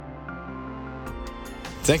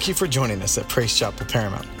Thank you for joining us at Praise Chapel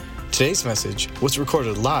Paramount. Today's message was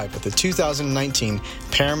recorded live at the 2019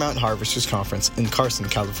 Paramount Harvesters Conference in Carson,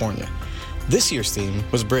 California. This year's theme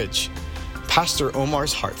was Bridge. Pastor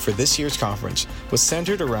Omar's heart for this year's conference was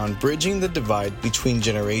centered around bridging the divide between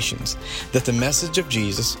generations, that the message of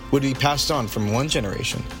Jesus would be passed on from one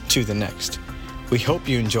generation to the next. We hope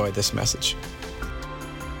you enjoy this message. All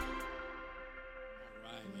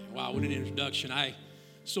right, man. Wow, what an introduction. I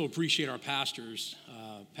so appreciate our pastors,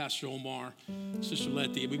 Pastor Omar, Sister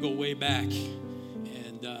Letty. We go way back,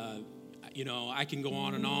 and I can go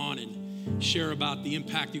on and share about the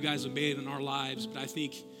impact you guys have made in our lives, but I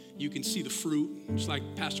think you can see the fruit, just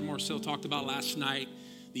like Pastor Marcel talked about last night,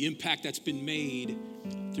 the impact that's been made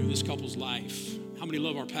through this couple's life. How many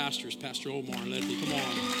love our pastors, Pastor Omar and Letty? Come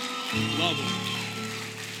on, love them.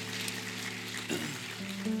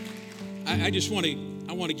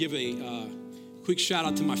 I want to give a quick shout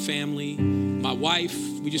out to my family, my wife.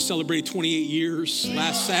 We just celebrated 28 years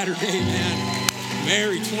last Saturday, man.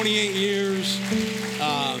 Married 28 years.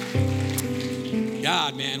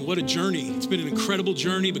 God, man, what a journey. It's been an incredible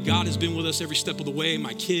journey, but God has been with us every step of the way.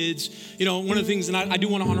 My kids, one of the things, and I do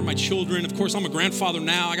want to honor my children. Of course, I'm a grandfather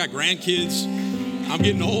now. I got grandkids. I'm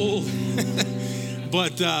getting old.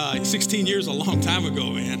 But 16 years, a long time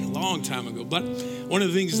ago, man, a long time ago. But one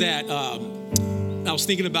of the things that I was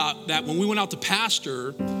thinking about that when we went out to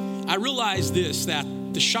pastor, I realized this, that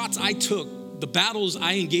the shots I took, the battles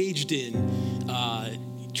I engaged in,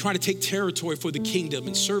 trying to take territory for the kingdom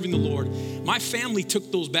and serving the Lord, my family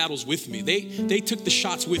took those battles with me. They took the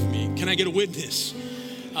shots with me. Can I get a witness?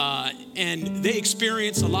 And they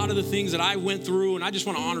experienced a lot of the things that I went through, and I just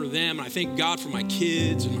want to honor them. And I thank God for my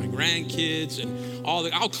kids and my grandkids and all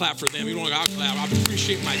that. I'll clap for them. You know, I'll clap. I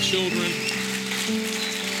appreciate my children.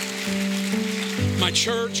 My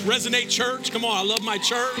church, Resonate Church. Come on, I love my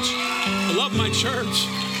church. I love my church.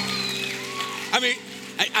 I mean,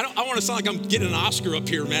 I want to sound like I'm getting an Oscar up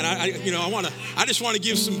here, man. I just want to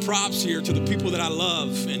give some props here to the people that I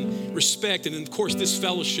love and respect, and of course this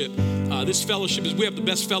fellowship. This fellowship is, we have the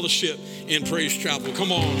best fellowship in Praise Chapel.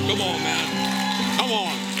 Come on, man. Come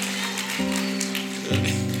on.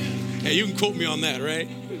 Hey, you can quote me on that, right?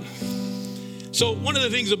 So one of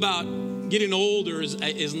the things about getting older is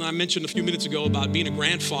I mentioned a few minutes ago about being a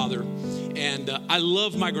grandfather. And I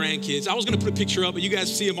love my grandkids. I was going to put a picture up, but you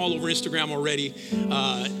guys see them all over Instagram already.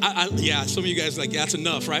 Some of you guys are like, that's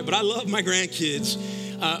enough, right? But I love my grandkids.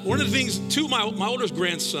 One of the things, too, my oldest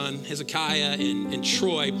grandson, Hezekiah and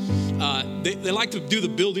Troy, they like to do the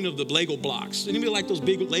building of the Lego blocks. Anybody like those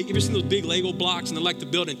big, you ever seen those big Lego blocks and they like to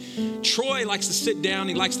build? And Troy likes to sit down,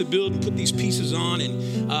 he likes to build and put these pieces on,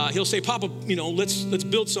 and he'll say, Papa, let's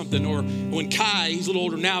build something. Or when Kai, he's a little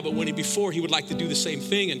older now, but before he would like to do the same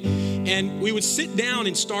thing. And we would sit down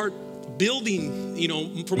and start building,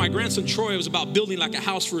 for my grandson Troy, it was about building like a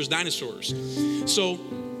house for his dinosaurs. So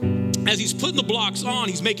as he's putting the blocks on,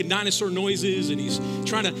 he's making dinosaur noises and he's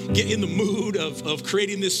trying to get in the mood of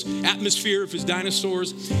creating this atmosphere of his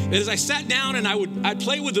dinosaurs. And as I sat down and I'd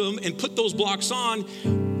play with them and put those blocks on,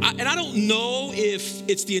 and I don't know if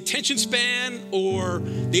it's the attention span or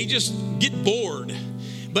they just get bored,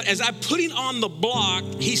 but as I'm putting on the block,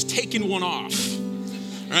 he's taking one off,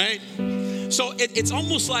 right? So it's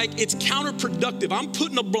almost like it's counterproductive. I'm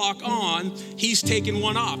putting a block on, he's taking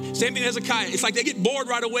one off. Same thing as Hezekiah. It's like they get bored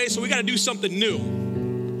right away, so we got to do something new.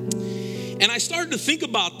 And I started to think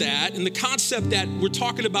about that and the concept that we're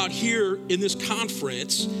talking about here in this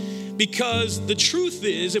conference, because the truth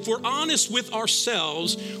is, if we're honest with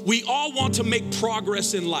ourselves, we all want to make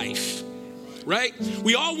progress in life. Right?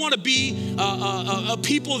 We all want to be a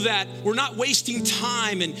people that we're not wasting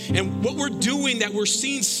time and what we're doing, that we're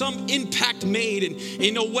seeing some impact made,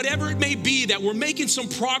 and whatever it may be, that we're making some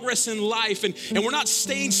progress in life, and we're not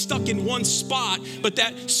staying stuck in one spot, but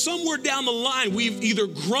that somewhere down the line we've either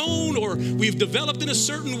grown or we've developed in a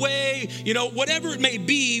certain way, whatever it may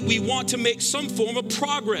be, we want to make some form of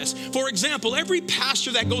progress. For example, every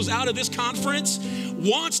pastor that goes out of this conference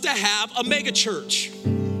wants to have a mega church.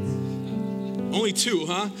 Only two,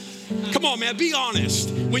 huh? Come on, man, be honest.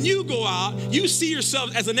 When you go out, you see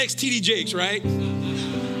yourself as the next TD Jakes, right?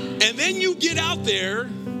 And then you get out there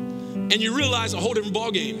and you realize a whole different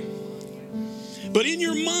ballgame. But in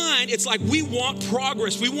your mind, it's like we want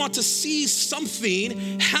progress. We want to see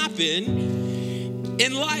something happen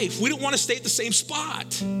in life. We don't want to stay at the same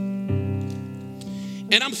spot. And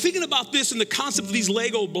I'm thinking about this in the concept of these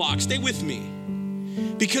Lego blocks. Stay with me.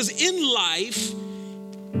 Because in life,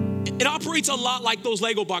 It operates a lot like those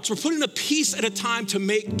Lego blocks. We're putting a piece at a time to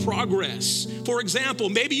make progress. For example,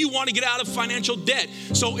 maybe you want to get out of financial debt.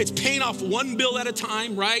 So it's paying off one bill at a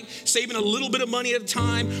time, right? Saving a little bit of money at a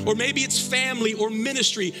time. Or maybe it's family or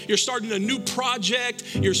ministry. You're starting a new project.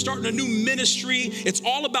 You're starting a new ministry. It's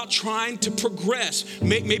all about trying to progress.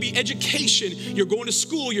 Maybe education. You're going to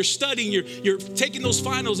school. You're studying. You're taking those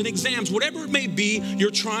finals and exams. Whatever it may be, you're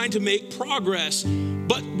trying to make progress.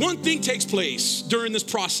 But one thing takes place during this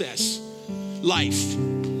process. Life.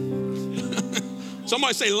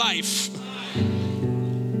 Somebody say life.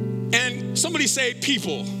 And somebody say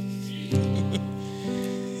people.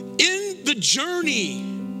 In the journey,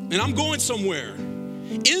 and I'm going somewhere,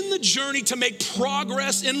 in the journey to make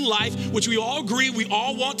progress in life, which we all agree we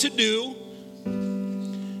all want to do,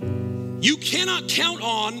 you cannot count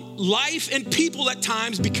on life and people at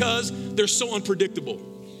times because they're so unpredictable.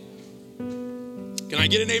 Can I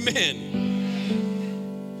get an amen?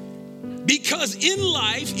 Because in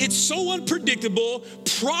life, it's so unpredictable,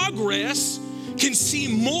 progress can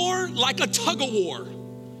seem more like a tug of war.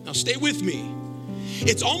 Now stay with me.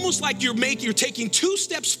 It's almost like you're taking 2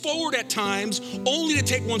 steps forward at times, only to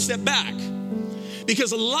take 1 step back.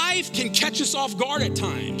 Because life can catch us off guard at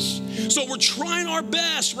times. So we're trying our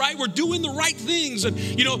best, right? We're doing the right things. And,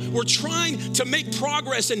 we're trying to make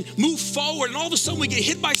progress and move forward. And all of a sudden we get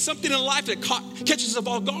hit by something in life that catches us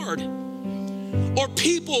off guard. Or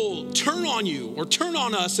people turn on you or turn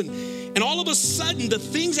on us. And all of a sudden, the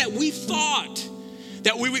things that we thought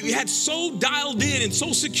that we had so dialed in and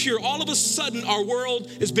so secure, all of a sudden our world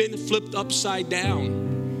has been flipped upside down.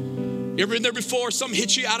 You ever been there before? Something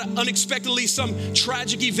hits you out unexpectedly, some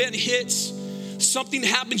tragic event hits, something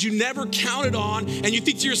happens you never counted on, and you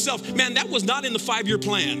think to yourself, man, that was not in the 5-year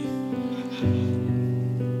plan.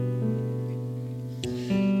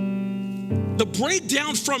 The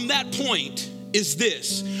breakdown from that point is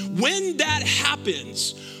this. When that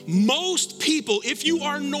happens, most people, if you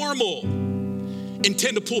are normal,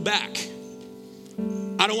 intend to pull back.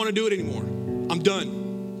 I don't want to do it anymore. I'm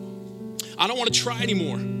done. I don't want to try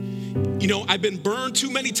anymore. I've been burned too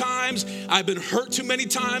many times. I've been hurt too many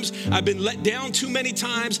times. I've been let down too many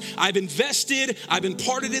times. I've invested. I've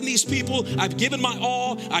imparted in these people. I've given my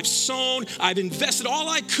all. I've sown. I've invested all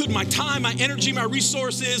I could, my time, my energy, my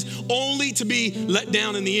resources, only to be let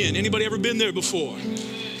down in the end. Anybody ever been there before?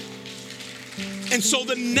 And so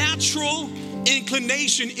the natural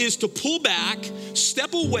inclination is to pull back,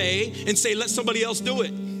 step away, and say, let somebody else do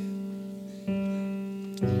it.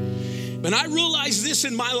 And I realized this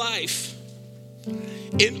in my life.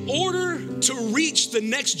 In order to reach the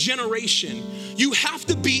next generation, you have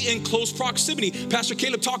to be in close proximity. Pastor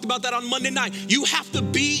Caleb talked about that on Monday night. You have to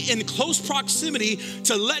be in close proximity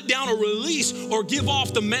to let down or release or give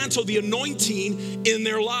off the mantle, the anointing in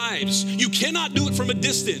their lives. You cannot do it from a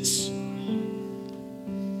distance.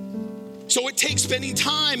 So it takes spending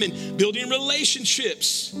time and building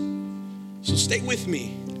relationships. So stay with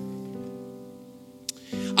me.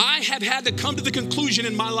 I have had to come to the conclusion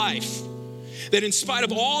in my life that in spite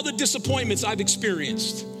of all the disappointments I've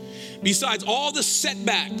experienced, besides all the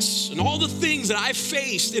setbacks and all the things that I've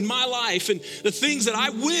faced in my life and the things that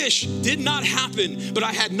I wish did not happen, but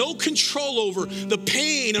I had no control over, the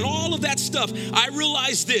pain and all of that stuff, I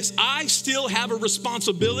realized this: I still have a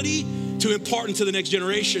responsibility to impart into the next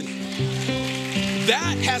generation.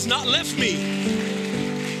 That has not left me.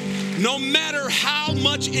 No matter how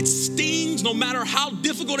much it stings, no matter how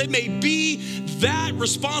difficult it may be, that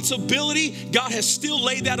responsibility, God has still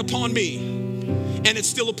laid that upon me. And it's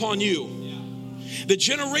still upon you. The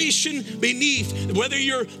generation beneath, whether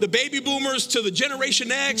you're the baby boomers to the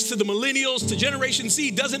Generation X, to the millennials, to Generation Z,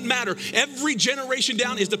 doesn't matter. Every generation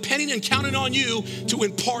down is depending and counting on you to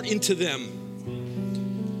impart into them.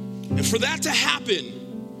 And for that to happen,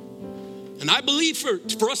 and I believe for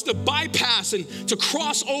us to bypass and to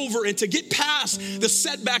cross over and to get past the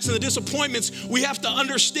setbacks and the disappointments, we have to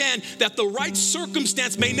understand that the right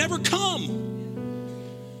circumstance may never come.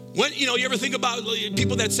 When, you ever think about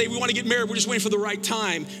people that say, we want to get married, we're just waiting for the right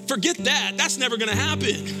time. Forget that. That's never going to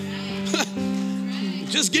happen.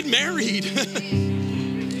 Just get married.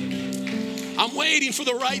 I'm waiting for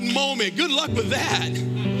the right moment. Good luck with that.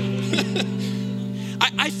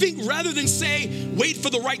 I think rather than say, wait for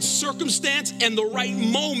the right circumstance and the right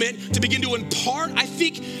moment to begin to impart, I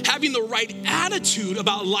think having the right attitude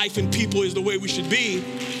about life and people is the way we should be.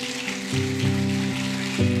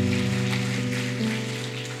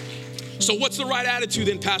 So what's the right attitude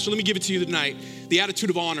then, Pastor? Let me give it to you tonight. The attitude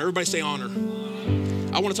of honor. Everybody say honor.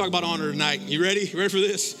 I want to talk about honor tonight. You ready? You ready for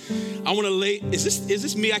this? I want to lay, is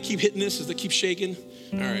this me? I keep hitting this as I keep shaking.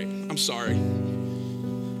 All right, I'm sorry.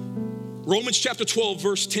 Romans chapter 12,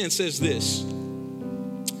 verse 10 says this: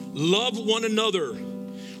 love one another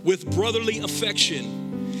with brotherly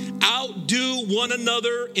affection. Outdo one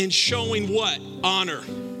another in showing what? Honor.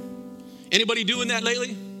 Anybody doing that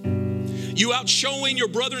lately? You out showing your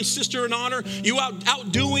brother and sister in honor. You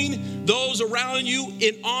outdoing those around you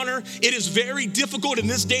in honor. It is very difficult in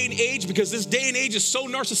this day and age because this day and age is so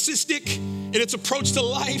narcissistic in its approach to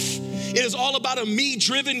life. It is all about a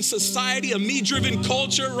me-driven society, a me-driven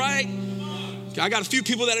culture, right? I got a few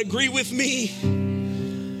people that agree with me.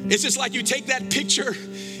 It's just like you take that picture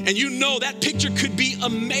and you know that picture could be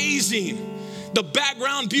amazing. The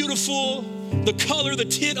background beautiful, the color, the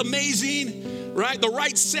tint amazing, right? The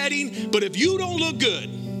right setting. But if you don't look good,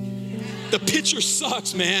 the picture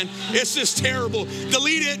sucks, man. It's just terrible.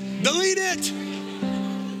 Delete it, delete it.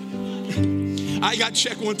 I got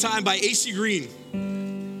checked one time by AC Green.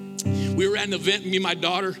 We were at an event, me and my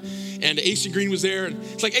daughter, and AC Green was there. And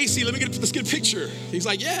it's like, AC, let's get a picture. He's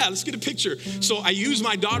like, yeah, let's get a picture. So I used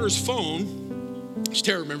my daughter's phone.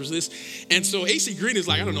 Tara remembers this. And so AC Green is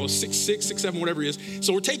like, I don't know, 6'6", 6'7", whatever he is.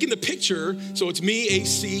 So we're taking the picture. So it's me,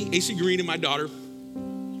 AC Green, and my daughter.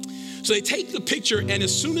 So they take the picture, and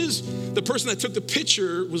as soon as the person that took the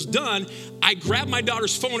picture was done, I grabbed my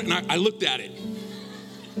daughter's phone and I looked at it.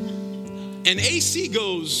 And AC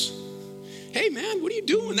goes, hey man, what are you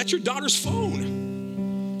doing? That's your daughter's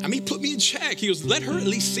phone. I mean, he put me in check. He goes, let her at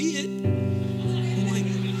least see it.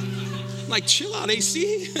 I'm like, chill out,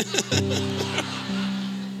 AC.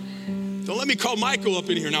 Don't let me call Michael up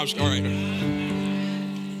in here now. All right.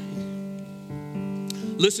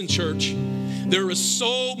 Listen, church, there is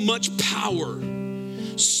so much power,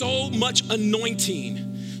 so much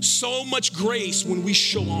anointing, so much grace when we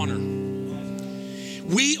show honor.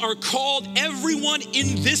 We are called, everyone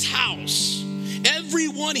in this house,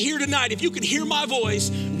 everyone here tonight, if you can hear my voice,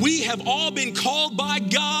 we have all been called by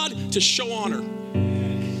God to show honor.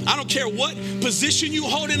 I don't care what position you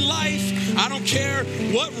hold in life. I don't care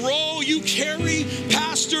what role you carry,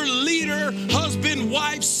 pastor, leader, husband,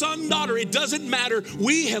 wife, son, daughter. It doesn't matter.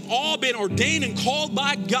 We have all been ordained and called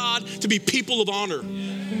by God to be people of honor.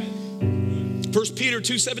 1 Peter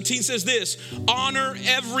 2:17 says this: honor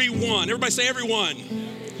everyone. Everybody say everyone.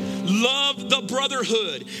 Love the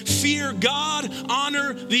brotherhood. Fear God.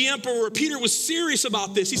 Honor the emperor. Peter was serious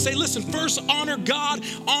about this. He said, listen, first honor God.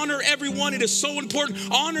 Honor everyone. It is so important.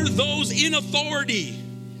 Honor those in authority.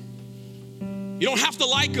 You don't have to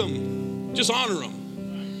like them. Just honor them.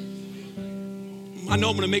 I know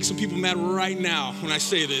I'm going to make some people mad right now when I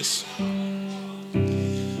say this.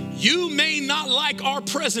 You may not like our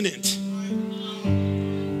president.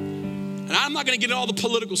 And I'm not going to get into all the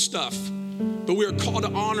political stuff. But we are called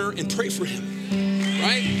to honor and pray for him,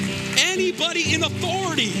 right? Anybody in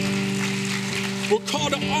authority, we're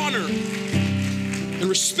called to honor and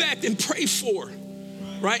respect and pray for,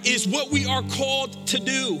 right? Is what we are called to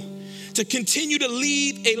do, to continue to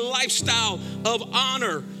lead a lifestyle of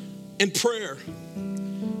honor and prayer.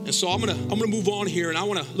 And so I'm gonna move on here, and I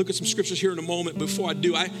want to look at some scriptures here in a moment. Before I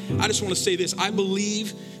do, I just want to say this. I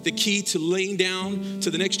believe the key to laying down to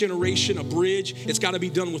the next generation a bridge, it's got to be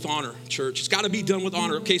done with honor, church. It's got to be done with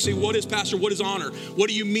honor. Okay, so what is, pastor, what is honor? What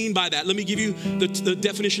do you mean by that? Let me give you the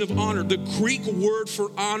definition of honor. The Greek word for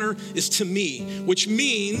honor is to me, which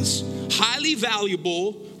means highly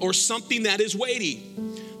valuable or something that is weighty.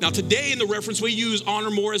 Now today in the reference, we use honor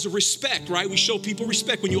more as a respect, right? We show people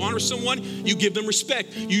respect. When you honor someone, you give them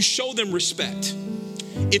respect. You show them respect.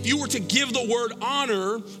 If you were to give the word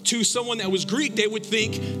honor to someone that was Greek, they would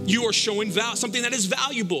think you are showing something that is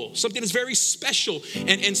valuable, something that's very special,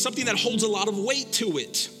 and something that holds a lot of weight to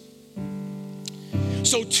it.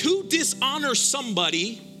 So to dishonor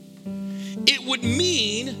somebody, it would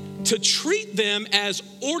mean to treat them as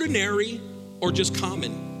ordinary or just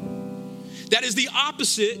common. That is the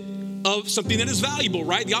opposite of something that is valuable,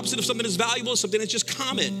 right? The opposite of something that is valuable is something that's just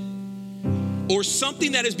common or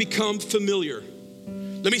something that has become familiar.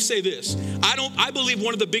 Let me say this. I believe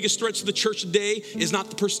one of the biggest threats to the church today is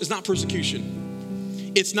not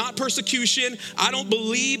persecution. It's not persecution. I don't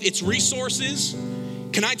believe it's resources.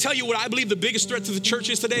 Can I tell you what I believe the biggest threat to the church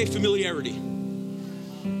is today? Familiarity.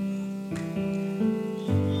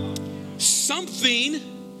 Something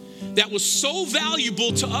that was so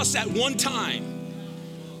valuable to us at one time.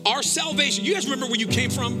 Our salvation. You guys remember where you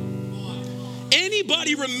came from?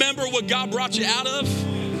 Anybody remember what God brought you out of?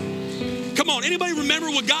 Come on, anybody remember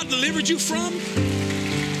what God delivered you from?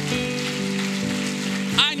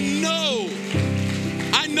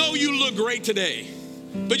 I know you look great today,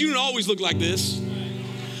 but you didn't always look like this.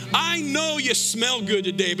 I know you smell good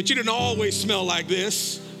today, but you didn't always smell like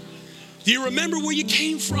this. Do you remember where you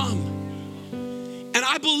came from? And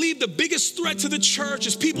I believe the biggest threat to the church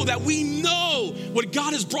is people that we know what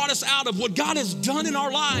God has brought us out of, what God has done in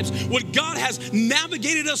our lives, what God has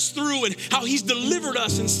navigated us through, and how he's delivered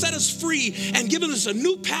us and set us free and given us a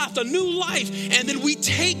new path, a new life. And then we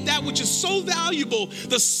take that which is so valuable,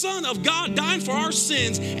 the Son of God dying for our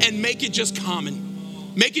sins, and make it just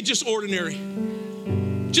common, make it just ordinary,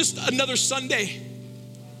 just another Sunday,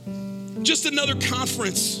 just another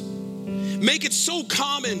conference, make it so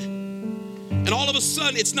common. And all of a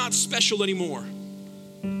sudden, it's not special anymore.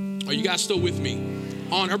 Are you guys still with me?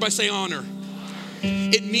 Honor. Everybody say honor.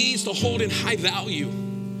 It means to hold in high value.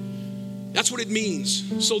 That's what it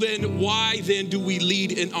means. So then, why then do we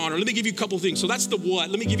lead in honor? Let me give you a couple things. So that's the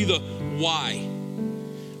what. Let me give you the why.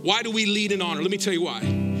 Why do we lead in honor? Let me tell you why.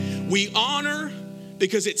 We honor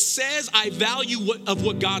because it says I value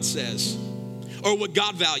what God says, or what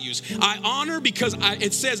God values. I honor because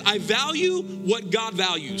it says I value what God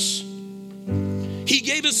values. He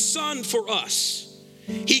gave his son for us.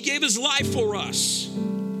 He gave his life for us.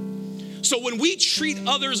 So when we treat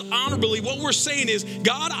others honorably, what we're saying is,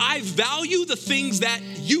 God, I value the things that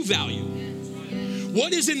you value.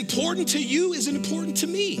 What is important to you is important to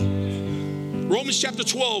me. Romans chapter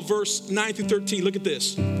 12, verse 9 through 13. Look at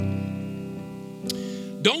this.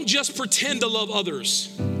 Don't just pretend to love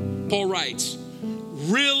others, Paul writes.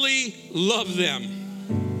 Really love them.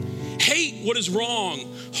 Hate what is wrong.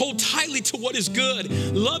 Hold tightly to what is good.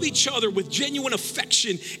 Love each other with genuine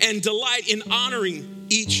affection and delight in honoring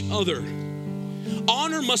each other.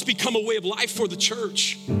 Honor must become a way of life for the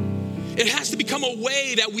church. It has to become a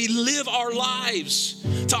way that we live our lives.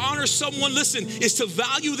 To honor someone, listen, is to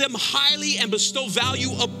value them highly and bestow value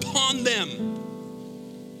upon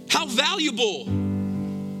them. How valuable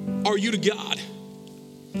are you to God?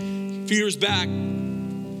 A few years back,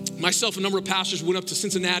 myself and a number of pastors went up to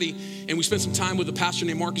Cincinnati, and we spent some time with a pastor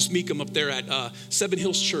named Marcus Meekum up there at Seven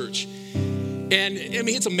Hills Church. And I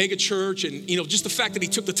mean, it's a mega church, and just the fact that he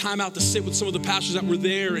took the time out to sit with some of the pastors that were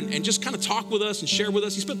there and just kind of talk with us and share with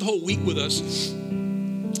us. He spent the whole week with us.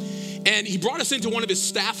 And he brought us into one of his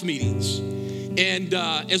staff meetings. And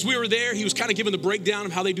as we were there, he was kind of giving the breakdown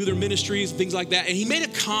of how they do their ministries and things like that. And he made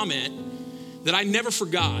a comment that I never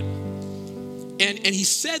forgot. And he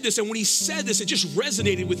said this, and when he said this, it just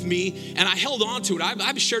resonated with me, and I held on to it.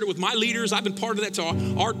 I've shared it with my leaders. I've been part of that to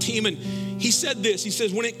our team. And he said this. He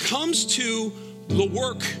says, when it comes to the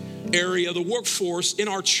work area, the workforce in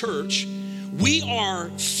our church, we are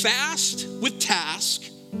fast with task,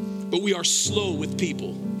 but we are slow with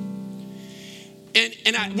people. And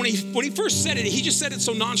when he first said it, he just said it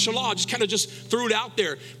so nonchalant, just kind of just threw it out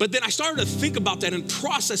there. But then I started to think about that and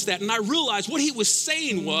process that, and I realized what he was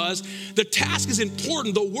saying was the task is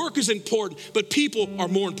important, the work is important, but people are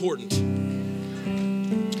more important.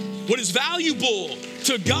 What is valuable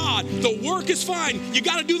to God, the work is fine. You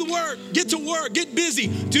got to do the work, get busy,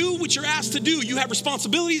 do what you're asked to do. You have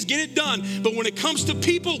responsibilities, get it done. But when it comes to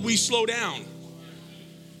people, we slow down.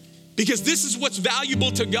 Because this is what's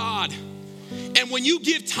valuable to God. And when you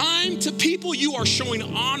give time to people, you are showing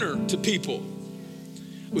honor to people.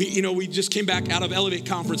 We just came back out of Elevate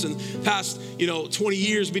conference, and past 20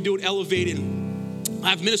 years we've been doing Elevate, and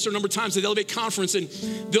I've ministered a number of times at the Elevate conference, and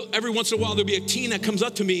every once in a while there'll be a teen that comes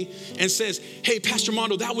up to me and says, "Hey, Pastor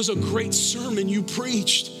Mondo, that was a great sermon you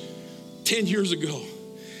preached 10 years ago."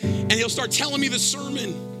 And he'll start telling me the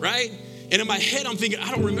sermon, right? And in my head I'm thinking,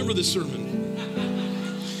 I don't remember this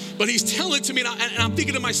sermon. But he's telling it to me, and I'm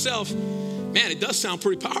thinking to myself, man, it does sound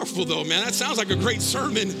pretty powerful though, man. That sounds like a great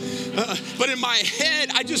sermon. But in my head,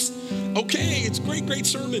 it's a great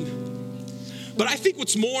sermon. But I think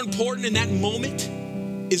what's more important in that moment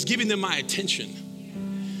is giving them my attention.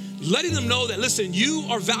 Letting them know that, listen, you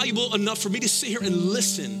are valuable enough for me to sit here and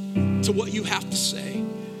listen to what you have to say.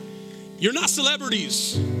 You're not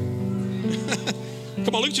celebrities.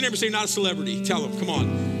 Come on, look at your neighbor and say, you're not a celebrity. Tell them, come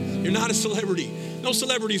on. You're not a celebrity. No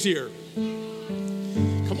celebrities here.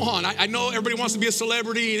 Come on, I know everybody wants to be a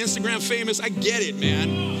celebrity and Instagram famous. I get it,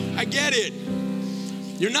 man. I get it.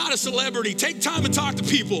 You're not a celebrity. Take time and talk to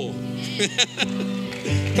people.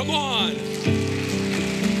 Come on.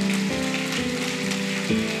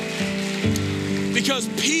 Because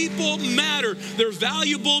people matter. They're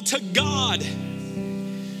valuable to God.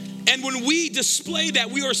 And when we display that,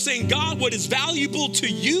 we are saying, God, what is valuable to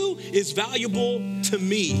you is valuable to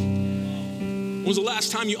me. When was the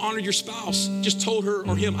last time you honored your spouse? Just told her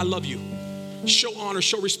or him, I love you. Show honor,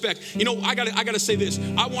 show respect. I gotta say this.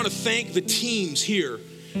 I want to thank the teams here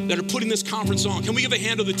that are putting this conference on. Can we give a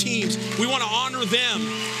hand to the teams? We want to honor them.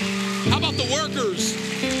 How about the workers?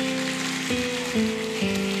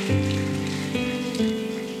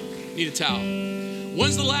 Need a towel.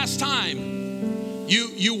 When's the last time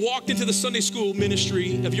You walked into the Sunday school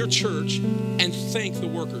ministry of your church and thanked the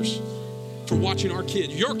workers for watching our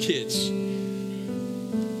kids, your kids.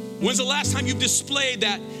 When's the last time you've displayed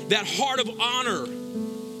that heart of honor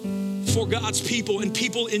for God's people and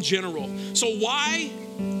people in general? So why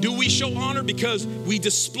do we show honor? Because we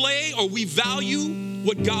display or we value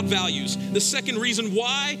what God values. The second reason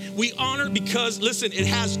why we honor, because listen, it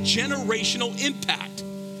has generational impact.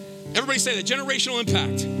 Everybody say that, generational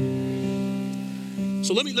impact.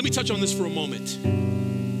 So let me touch on this for a moment.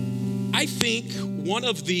 I think one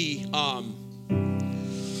of the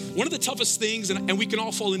toughest things, and we can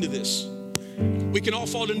all fall into this. We can all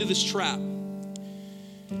fall into this trap.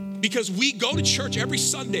 Because we go to church every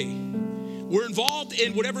Sunday. We're involved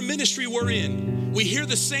in whatever ministry we're in. We hear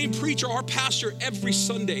the same preacher, our pastor, every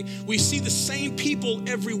Sunday. We see the same people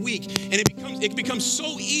every week. And it becomes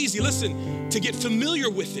so easy, listen, to get familiar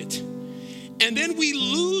with it. And then we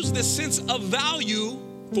lose the sense of value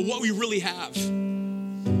for what we really have.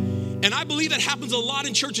 And I believe that happens a lot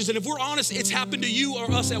in churches. And if we're honest, it's happened to you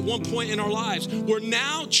or us at one point in our lives, where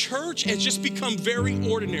now church has just become very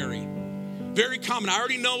ordinary, very common. I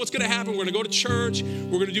already know what's going to happen. We're going to go to church.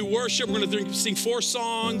 We're going to do worship. We're going to sing 4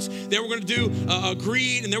 songs. Then we're going to do a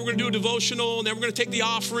greet. And then we're going to do a devotional. And then we're going to take the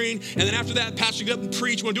offering. And then after that, pastor get up and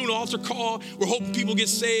preach. We're going to do an altar call. We're hoping people get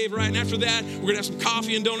saved, right? And after that, we're going to have some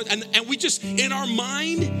coffee and donuts. And we just, in our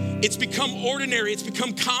mind, it's become ordinary. It's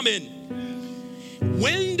become common.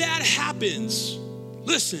 When that happens,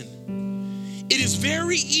 listen, it is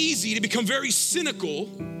very easy to become very cynical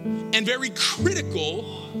and very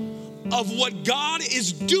critical of what God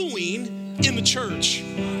is doing in the church.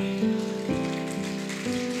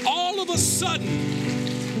 All of a sudden,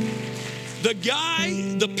 the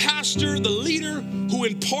guy, the pastor, the leader who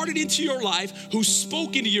imparted into your life, who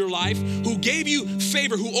spoke into your life, who gave you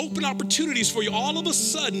favor, who opened opportunities for you, all of a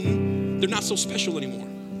sudden, they're not so special anymore.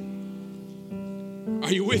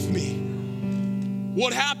 Are you with me?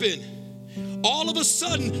 What happened? All of a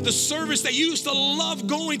sudden, the service that you used to love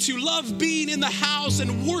going to, love being in the house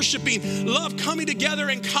and worshiping, love coming together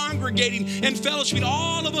and congregating and fellowshipping,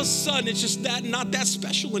 all of a sudden, it's just not that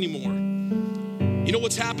special anymore. You know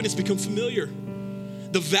what's happened? It's become familiar.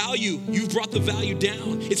 The value, you've brought the value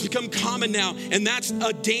down. It's become common now, and that's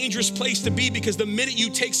a dangerous place to be, because the minute you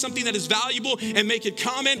take something that is valuable and make it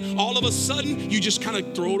common, all of a sudden, you just kind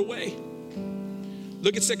of throw it away.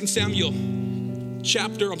 Look at 1 Samuel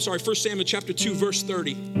chapter 2, verse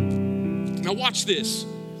 30. Now watch this.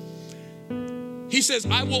 He says,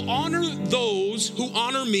 I will honor those who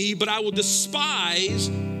honor me, but I will despise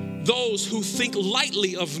those who think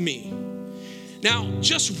lightly of me. Now,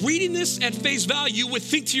 just reading this at face value, you would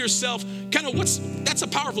think to yourself, that's a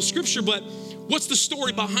powerful scripture, but what's the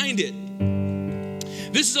story behind it?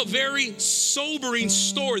 This is a very sobering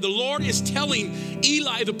story. The Lord is telling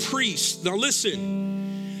Eli the priest, now listen,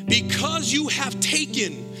 because you have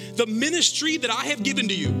taken the ministry that I have given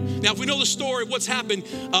to you. Now, if we know the story, what's happened,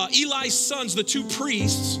 Eli's sons, the 2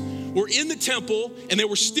 priests, were in the temple and they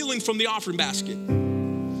were stealing from the offering basket.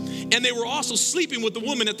 And they were also sleeping with the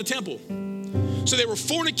woman at the temple. So they were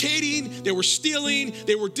fornicating, they were stealing,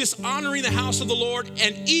 they were dishonoring the house of the Lord,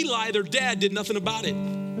 and Eli, their dad, did nothing about it.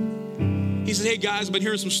 He said, hey guys, I've been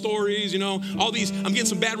hearing some stories, all these, I'm getting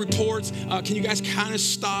some bad reports. Can you guys kind of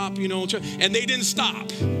stop, And they didn't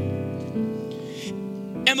stop.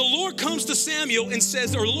 And the Lord comes to Samuel and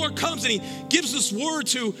says, or the Lord comes and he gives this word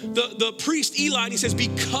to the priest Eli, and he says,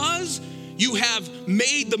 because you have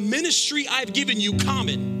made the ministry I've given you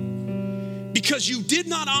common, because you did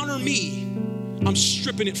not honor me, I'm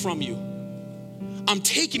stripping it from you. I'm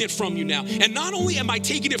taking it from you now. And not only am I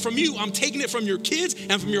taking it from you, I'm taking it from your kids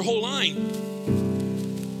and from your whole line.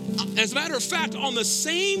 As a matter of fact, on the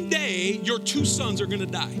same day, your 2 sons are gonna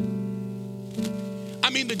die. I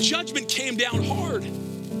mean, the judgment came down hard,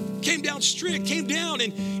 came down strict, came down,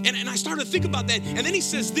 and I started to think about that. And then he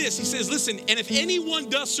says this, he says, listen, and if anyone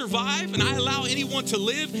does survive and I allow anyone to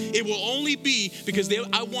live, it will only be because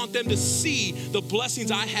I want them to see the blessings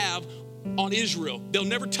I have on Israel. They'll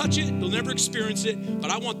never touch it, they'll never experience it,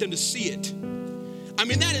 but I want them to see it. I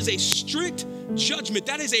mean, that is a strict judgment.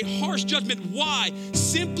 That is a harsh judgment. Why?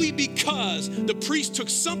 Simply because the priest took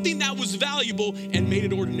something that was valuable and made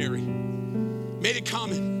it ordinary, made it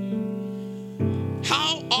common.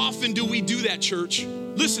 How often do we do that, church?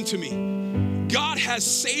 Listen to me. God has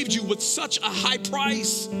saved you with such a high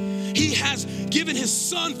price. He has given his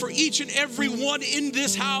son for each and every one in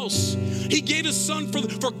this house. He gave his son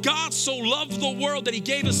for God so loved the world that he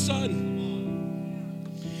gave his son.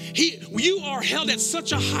 You are held at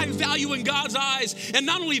such a high value in God's eyes. And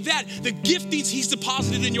not only that, the giftings he's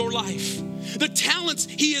deposited in your life. The talents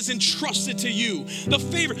he has entrusted to you. The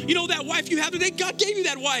favor. You know that wife you have today, God gave you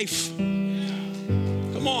that wife.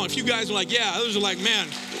 Come on, if you guys are like, yeah, others are like, man,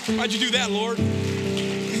 why'd you do that, Lord?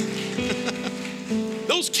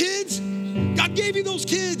 Those kids, God gave you those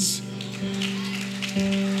kids.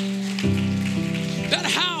 That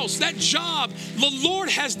house, that job, the Lord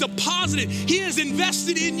has deposited. He has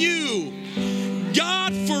invested in you.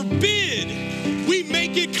 God forbid we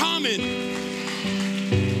make it common.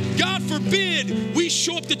 God forbid we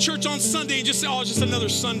show up to church on Sunday and just say, oh, it's just another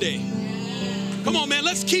Sunday. Come on, man.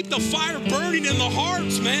 Let's keep the fire burning in the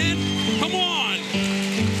hearts, man. Come on.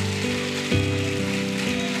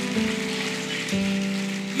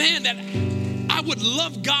 Man, that I would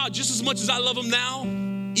love God just as much as I love him now,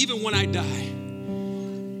 even when I die.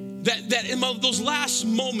 That in those last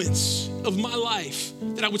moments of my life,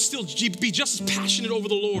 that I would still be just as passionate over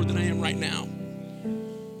the Lord than I am right now.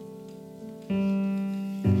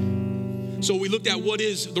 So we looked at what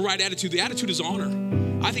is the right attitude. The attitude is honor.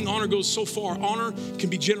 I think honor goes so far. Honor can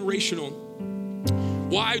be generational.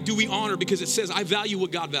 Why do we honor? Because it says, I value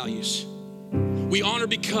what God values. We honor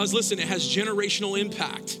because, listen, it has generational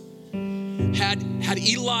impact. Had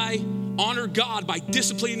Eli honored God by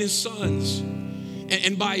disciplining his sons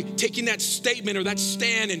and by taking that statement or that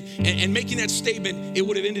stand and making that statement, it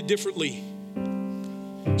would have ended differently.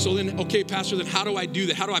 So then, okay, Pastor, then how do I do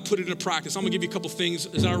that? How do I put it into practice? I'm gonna give you a couple things.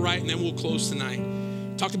 Is that all right? And then we'll close tonight.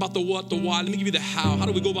 Talked about the what, the why. Let me give you the how. How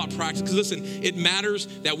do we go about practice? Because listen, it matters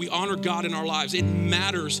that we honor God in our lives. It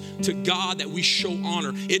matters to God that we show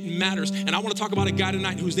honor. It matters. And I want to talk about a guy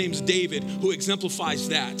tonight whose name is David, who exemplifies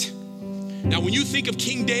that. Now, when you think of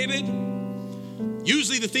King David,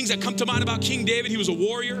 usually the things that come to mind about King David, he was a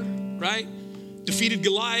warrior, right? Defeated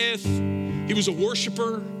Goliath. He was a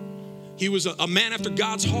worshiper. He was a man after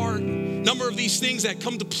God's heart. Number of these things that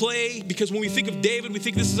come to play, because when we think of David, we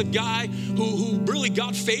think this is a guy who really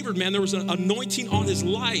God favored, man. There was an anointing on his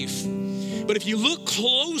life. But if you look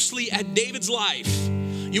closely at David's life,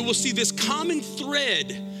 you will see this common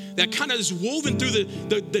thread that kind of is woven through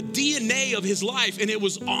the DNA of his life, and it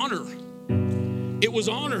was honor. It was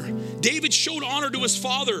honor. David showed honor to his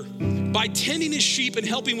father by tending his sheep and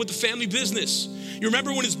helping with the family business. You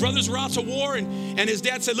remember when his brothers were out to war and his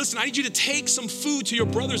dad said, listen, I need you to take some food to your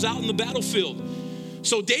brothers out in the battlefield.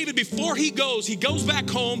 So David, before he goes back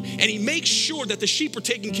home and he makes sure that the sheep are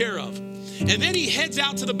taken care of. And then he heads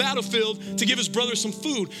out to the battlefield to give his brothers some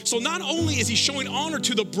food. So not only is he showing honor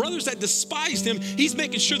to the brothers that despised him, he's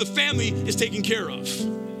making sure the family is taken care of.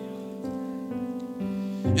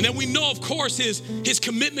 And then we know, of course, his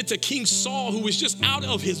commitment to King Saul, who was just out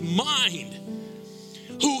of his mind,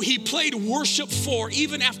 who he played worship for,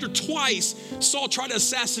 even after twice Saul tried to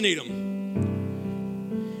assassinate him.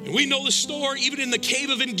 And we know the story, even in the cave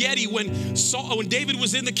of En-Gedi, when David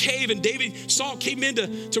was in the cave and Saul came in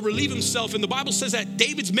to relieve himself. And the Bible says that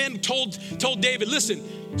David's men told David,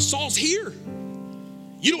 listen, Saul's here.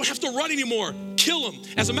 You don't have to run anymore. Kill him.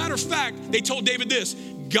 As a matter of fact, they told David this,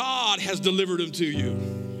 God has delivered him to you.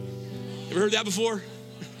 Ever heard that before?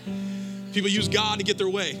 People use God to get their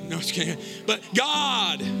way. No, just kidding. But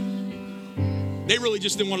God, they really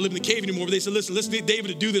just didn't want to live in the cave anymore. But they said, listen, let's get David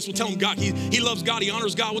to do this. We'll tell him God, he loves God, he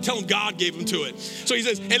honors God. We'll tell him God gave him to it. So he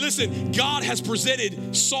says, hey, listen, God has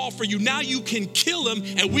presented Saul for you. Now you can kill him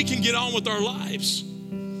and we can get on with our lives.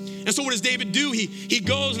 And so what does David do? He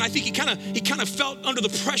goes, and I think he kind of felt under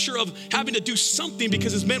the pressure of having to do something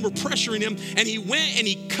because his men were pressuring him. And he went and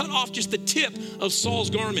he cut off just the tip of Saul's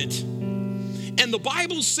garment. And the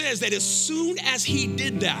Bible says that as soon as he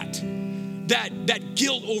did that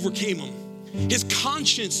guilt overcame him. His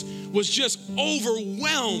conscience was just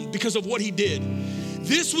overwhelmed because of what he did.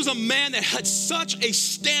 This was a man that had such a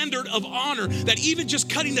standard of honor that even just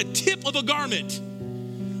cutting the tip of a garment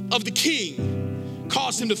of the king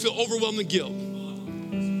caused him to feel overwhelmed with guilt.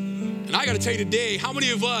 And I got to tell you today, how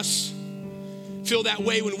many of us feel that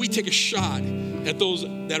way when we take a shot at those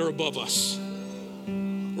that are above us?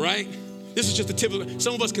 Right? This is just the tip of it.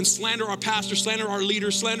 Some of us can slander our pastors, slander our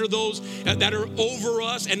leaders, slander those that are over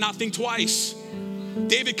us and not think twice.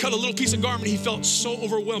 David cut a little piece of garment. He felt so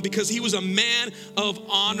overwhelmed because he was a man of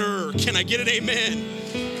honor. Can I get an amen?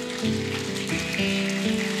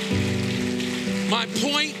 My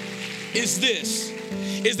point is this,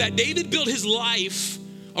 is that David built his life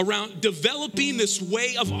around developing this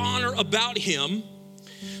way of honor about him.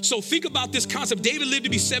 So think about this concept. David lived to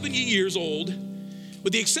be 70 years old.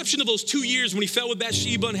 With the exception of those 2 years when he fell with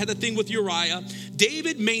Bathsheba and had the thing with Uriah,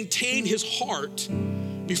 David maintained his heart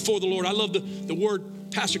before the Lord. I love the word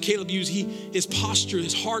Pastor Caleb used, his posture,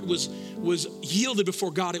 his heart was yielded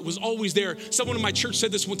before God. It was always there. Someone in my church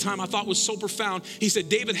said this one time I thought was so profound. He said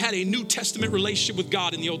David had a New Testament relationship with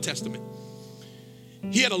God in the Old Testament.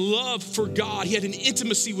 He had a love for God. He had an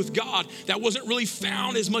intimacy with God that wasn't really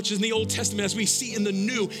found as much as in the Old Testament as we see in the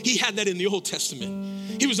New. He had that in the Old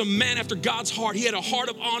Testament. He was a man after God's heart. He had a heart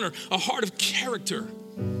of honor, a heart of character.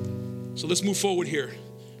 So let's move forward here.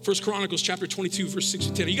 1 Chronicles chapter 22, verse 6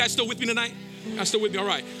 to 10. Are you guys still with me tonight? You guys still with me? All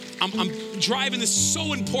right. I'm driving this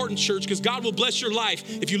so important, church, because God will bless your life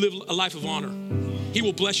if you live a life of honor. He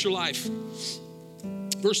will bless your life.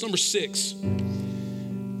 Verse number 6.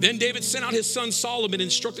 Then David sent out his son Solomon and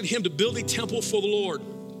instructed him to build a temple for the Lord,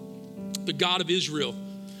 the God of Israel.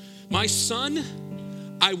 My son,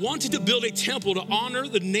 I wanted to build a temple to honor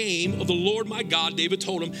the name of the Lord my God, David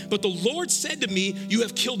told him. But the Lord said to me, you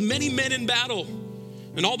have killed many men in battle,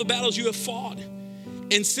 and all the battles you have fought.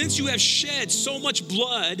 And since you have shed so much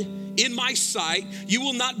blood in my sight, you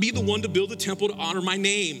will not be the one to build a temple to honor my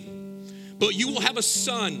name. But you will have a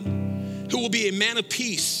son who will be a man of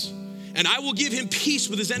peace. And I will give him peace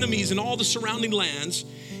with his enemies in all the surrounding lands.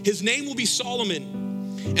 His name will be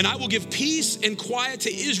Solomon. And I will give peace and quiet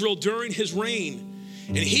to Israel during his reign.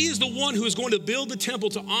 And he is the one who is going to build the temple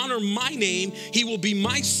to honor my name. He will be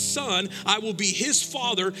my son. I will be his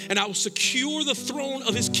father. And I will secure the throne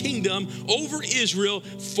of his kingdom over Israel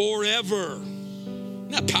forever.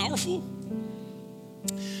 Isn't that powerful?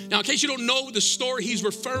 Now, in case you don't know the story he's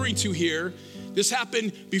referring to here, this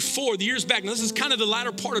happened before, the years back. Now, this is kind of the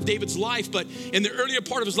latter part of David's life, but in the earlier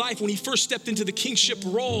part of his life, when he first stepped into the kingship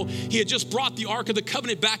role, he had just brought the Ark of the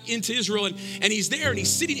Covenant back into Israel, and he's there, and he's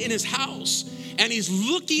sitting in his house, and he's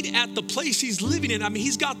looking at the place he's living in. I mean,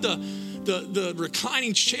 he's got the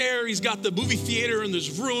reclining chair, he's got the movie theater in this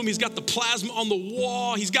room, he's got the plasma on the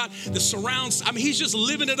wall, he's got the surrounds. I mean, he's just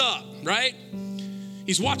living it up, right?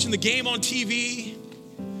 He's watching the game on TV.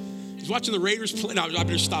 He's watching the Raiders play. No, I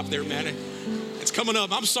better stop there, man. It's coming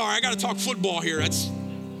up. I'm sorry. I got to talk football here. I'm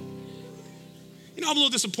a little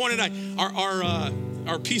disappointed.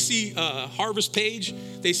 Our PC Harvest page,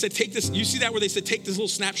 they said, take this. You see that where they said, take this little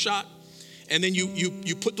snapshot, and then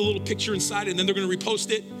you put the little picture inside, and then they're going to repost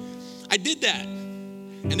it. I did that,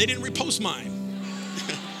 and they didn't repost mine.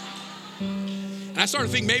 And I started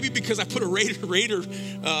to think maybe because I put a Raider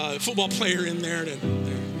football player in there.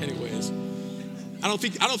 Anyways, I don't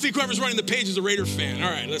think whoever's running the page is a Raider fan. All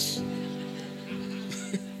right, let's.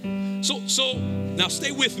 So now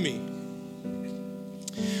stay with me.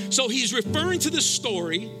 So he's referring to this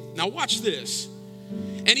story. Now watch this.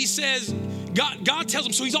 And he says, God tells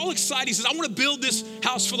him, so he's all excited. He says, I want to build this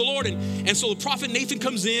house for the Lord. And so the prophet Nathan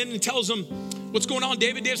comes in and tells him, what's going on,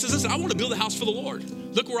 David? David says, listen, I want to build a house for the Lord.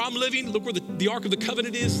 Look where I'm living. Look where the Ark of the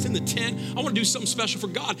Covenant is. It's in the tent. I want to do something special for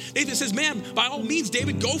God. Nathan says, man, by all means,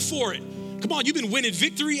 David, go for it. Come on, you've been winning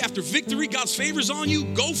victory after victory. God's favor's on you.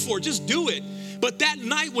 Go for it. Just do it. But that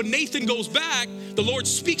night when Nathan goes back, the Lord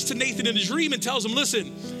speaks to Nathan in a dream and tells him,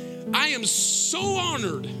 listen, I am so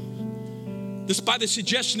honored by the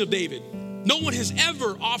suggestion of David. No one has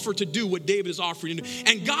ever offered to do what David is offering to do.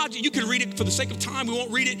 And God, you can read it for the sake of time. We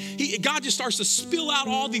won't read it. God just starts to spill out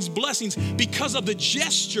all these blessings because of the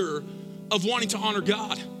gesture of wanting to honor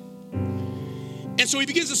God. And so he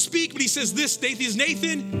begins to speak, but he says this,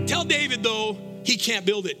 Nathan, tell David, though, he can't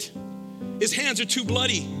build it. His hands are too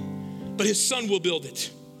bloody, but his son will build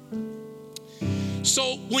it.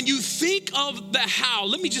 So when you think of the how,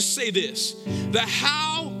 let me just say this. The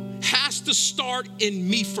how has to start in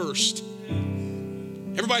me first.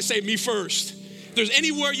 Everybody say me first. If there's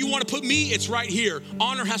anywhere you want to put me, it's right here.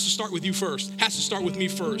 Honor has to start with you first. Has to start with me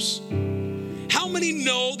first. How many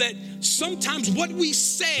know that sometimes what we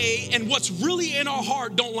say and what's really in our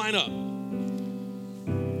heart don't line up?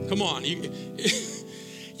 Come on.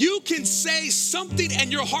 You can say something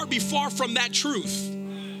and your heart be far from that truth.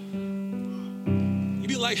 You'd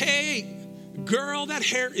be like, hey, girl, that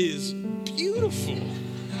hair is beautiful.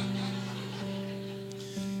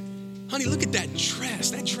 Honey, look at that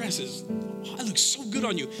dress. That dress that looks so good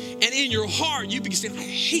on you. And in your heart, you be saying, I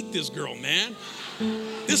hate this girl, man.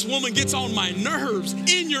 This woman gets on my nerves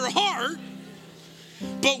in your heart.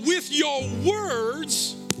 But with your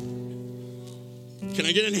words, can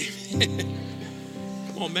I get an amen?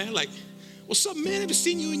 Come on, man. Like, what's up, man? I haven't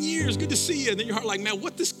seen you in years. Good to see you. And then your heart like, man,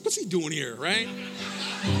 what's he doing here, right?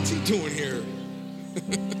 What's he doing here?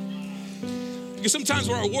 Because sometimes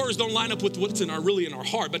where our words don't line up with what's really in our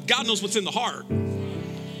heart. But God knows what's in the heart.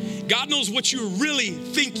 God knows what you're really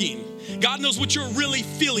thinking. God knows what you're really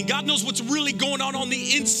feeling. God knows what's really going on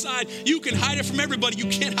the inside. You can hide it from everybody. You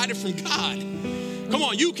can't hide it from God. Come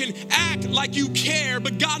on, you can act like you care,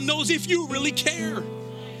 but God knows if you really care.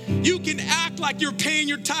 you can act like you're paying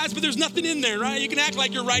your tithes, but there's nothing in there, right? You can act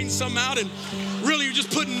like you're writing some out and really you're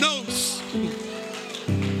just putting notes.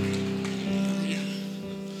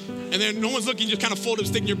 And then no one's looking, you just kind of fold it,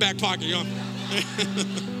 stick in your back pocket, you know?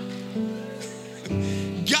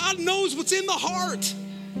 God knows what's in the heart.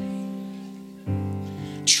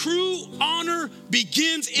 True honor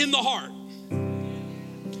begins in the heart.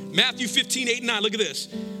 Matthew 15:8-9, look at this.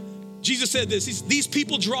 Jesus said this, these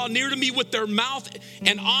people draw near to me with their mouth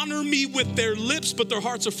and honor me with their lips, but their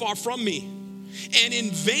hearts are far from me. And in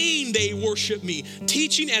vain they worship me,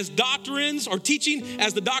 teaching as the doctrines,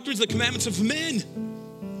 the commandments of men.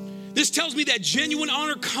 This tells me that genuine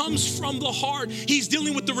honor comes from the heart. He's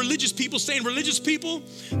dealing with the religious people, saying religious people,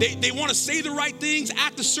 they want to say the right things,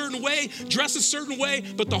 act a certain way, dress a certain way,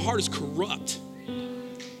 but the heart is corrupt.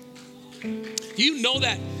 Do you know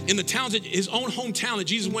that in the towns, his own hometown that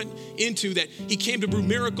Jesus went into, that he came to do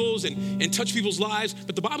miracles and touch people's lives,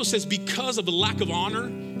 but the Bible says because of the lack of honor,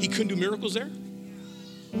 he couldn't do miracles there?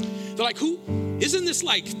 They're like, isn't this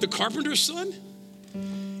like the carpenter's son?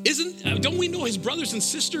 Don't we know his brothers and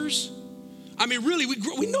sisters? I mean, really,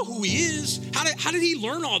 we know who he is. How did he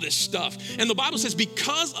learn all this stuff? And the Bible says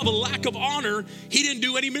because of a lack of honor, he didn't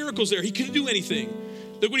do any miracles there. He couldn't do anything.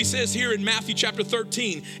 Look what he says here in Matthew chapter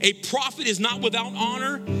 13. A prophet is not without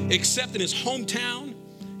honor except in his hometown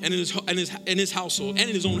and in his household and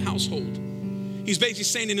in his own household. He's basically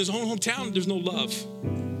saying in his own hometown, there's no love.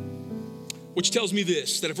 Which tells me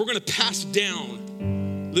this, that if we're going to pass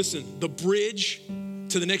down, listen, the bridge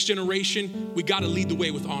to the next generation, we got to lead the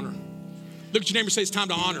way with honor. Look at your neighbor and say, it's time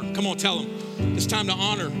to honor. Come on, tell him. It's time to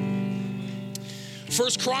honor. 1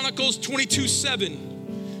 Chronicles 22:7.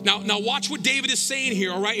 Now watch what David is saying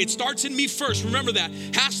here, all right? It starts in me first. Remember that.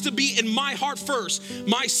 Has to be in my heart first.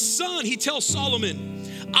 My son, he tells Solomon,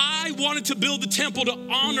 I wanted to build the temple to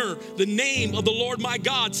honor the name of the Lord my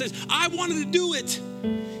God. Says, I wanted to do it.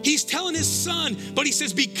 He's telling his son, but he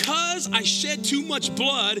says, because I shed too much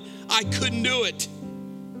blood, I couldn't do it.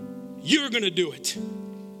 You're going to do it.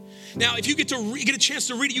 Now, if you get a chance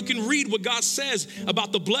to read it, you can read what God says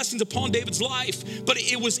about the blessings upon David's life, but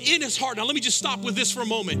it was in his heart. Now, let me just stop with this for a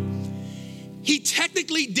moment. He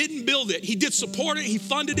technically didn't build it. He did support it. He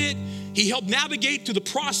funded it. He helped navigate through the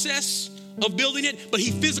process of building it, but he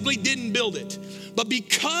physically didn't build it. But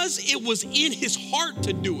because it was in his heart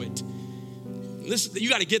to do it, listen, you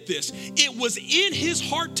got to get this. It was in his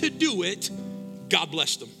heart to do it. God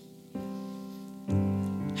blessed him.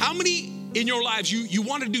 How many in your lives, you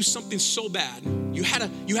wanted to do something so bad? You had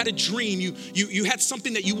a dream. You had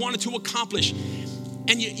something that you wanted to accomplish,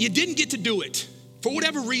 and you didn't get to do it for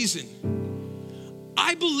whatever reason.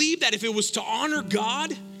 I believe that if it was to honor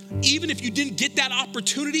God, even if you didn't get that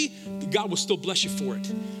opportunity, God will still bless you for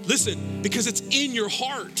it. Listen, because it's in your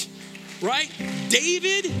heart, right?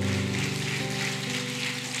 David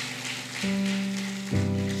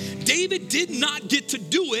did not get to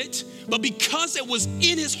do it, but because it was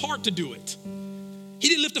in his heart to do it. He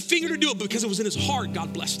didn't lift a finger to do it, but because it was in his heart,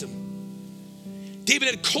 God blessed him. David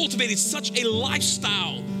had cultivated such a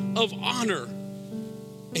lifestyle of honor,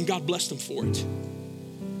 and God blessed him for it.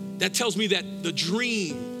 That tells me that the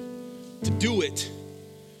dream to do it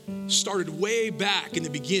started way back in the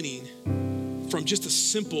beginning from just a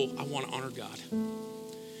simple, I want to honor God.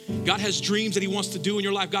 God has dreams that he wants to do in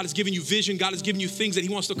your life. God has given you vision. God has given you things that he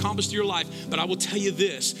wants to accomplish through your life. But I will tell you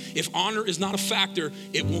this, if honor is not a factor,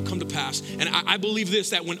 it won't come to pass. And I believe this,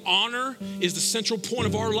 that when honor is the central point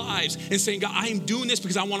of our lives and saying, God, I am doing this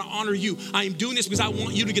because I want to honor you. I am doing this because I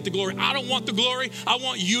want you to get the glory. I don't want the glory. I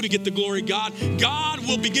want you to get the glory, God. God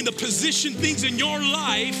will begin to position things in your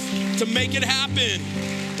life to make it happen.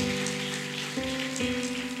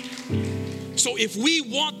 So if we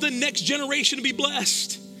want the next generation to be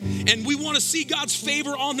blessed, and we want to see God's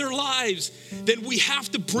favor on their lives, then we have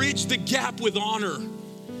to bridge the gap with honor.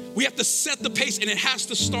 We have to set the pace, and it has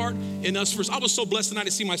to start in us first. I was so blessed tonight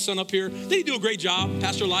to see my son up here. Did he do a great job,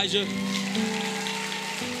 Pastor Elijah?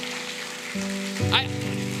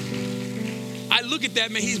 I look at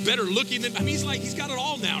that, man, he's better looking than, he's got it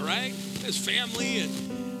all now, right? His family,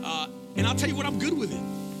 and I'll tell you what, I'm good with it.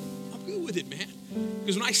 I'm good with it, man.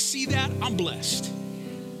 Because when I see that, I'm blessed.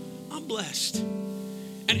 I'm blessed.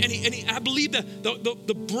 And I believe that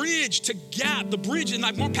the bridge to gap, the bridge, and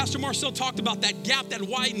like Pastor Marcel talked about that gap that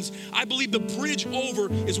widens, I believe the bridge over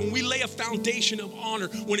is when we lay a foundation of honor.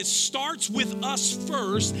 When it starts with us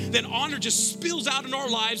first, then honor just spills out in our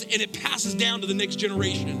lives and it passes down to the next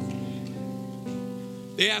generation.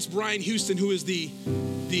 They asked Brian Houston, who is the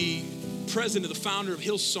president, the founder of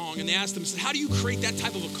Hillsong, and they asked him, said, how do you create that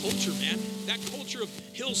type of a culture, man? That culture of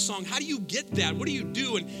Hillsong, how do you get that? What do you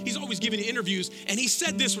do? And he's always giving interviews, and he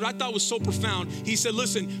said this, what I thought was so profound. He said,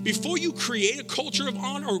 listen, before you create a culture of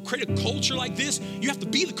honor or create a culture like this, you have to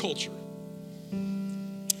be the culture.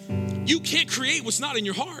 You can't create what's not in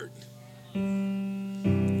your heart.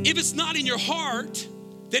 If it's not in your heart,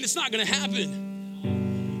 then it's not going to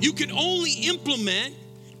happen. You can only implement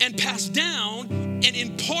and pass down and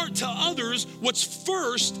impart to others what's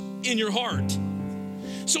first in your heart.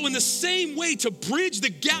 So in the same way, to bridge the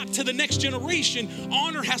gap to the next generation,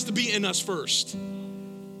 honor has to be in us first.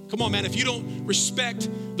 Come on, man, if you don't respect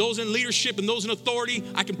those in leadership and those in authority,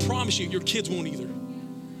 I can promise you, your kids won't either.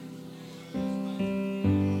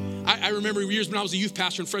 I remember years when I was a youth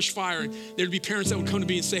pastor in Fresh Fire, and there'd be parents that would come to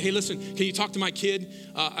me and say, hey, listen, can you talk to my kid?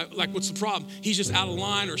 Like, what's the problem? He's just out of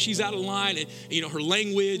line, or she's out of line, and her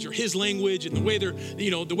language or his language and the way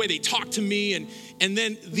the way they talk to me. And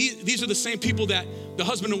then these are the same people that the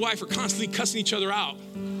husband and wife are constantly cussing each other out.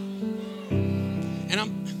 And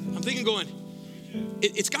I'm thinking going,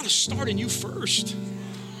 it's got to start in you first.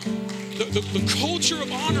 The culture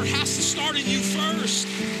of honor has to start in you first.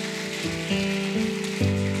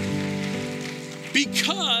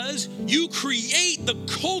 Because you create the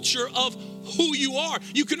culture of who you are.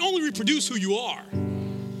 You can only reproduce who you are.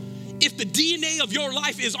 If the DNA of your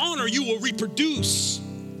life is honor, you will reproduce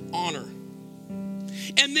honor.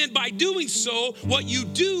 And then by doing so, what you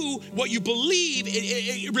do, what you believe,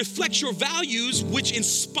 it reflects your values, which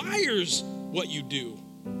inspires what you do.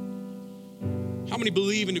 How many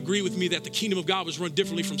believe and agree with me that the kingdom of God was run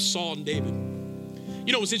differently from Saul and David?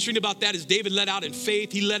 You know what's interesting about that is David led out in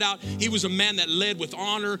faith. He was a man that led with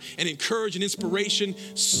honor and encourage and inspiration.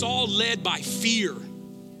 Saul led by fear.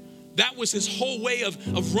 That was his whole way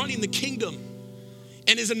of running the kingdom.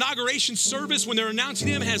 And his inauguration service, when they're announcing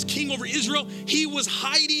him as king over Israel, he was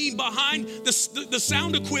hiding behind the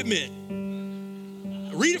sound equipment.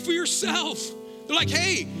 Read it for yourself. They're like,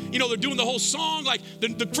 hey, they're doing the whole song, like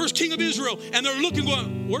the first king of Israel, and they're looking,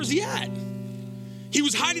 going, where's he at? He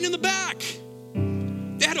was hiding in the back.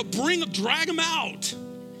 They had to drag him out.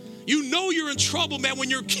 You know you're in trouble, man,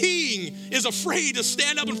 when your king is afraid to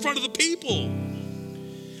stand up in front of the people.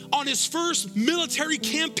 On his first military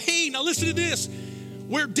campaign, now listen to this,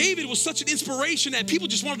 where David was such an inspiration that people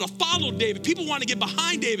just wanted to follow David. People wanted to get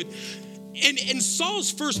behind David. And in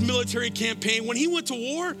Saul's first military campaign, when he went to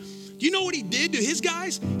war, you know what he did to his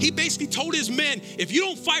guys? He basically told his men, if you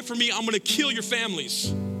don't fight for me, I'm going to kill your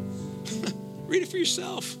families. Read it for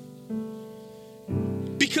yourself.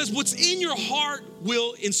 Because what's in your heart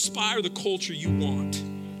will inspire the culture you want.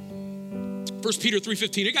 1 Peter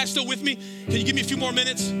 3:15. Are you guys still with me? Can you give me a few more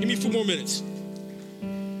minutes? Give me a few more minutes.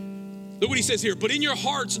 Look what he says here. But in your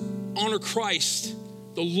hearts, honor Christ.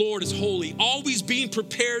 The Lord is holy, always being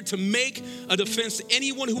prepared to make a defense to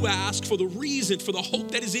anyone who asks for the reason, for the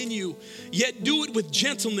hope that is in you. Yet do it with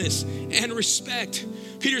gentleness and respect.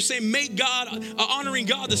 Peter's saying, make God, honoring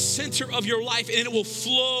God, the center of your life, and it will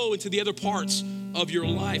flow into the other parts of your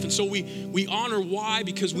life. And so we honor. Why?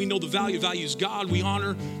 Because we know the values God. We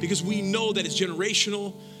honor because we know that it's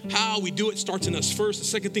generational. How we do it starts in us first. The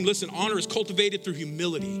second thing, listen, honor is cultivated through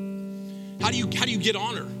humility. How do you get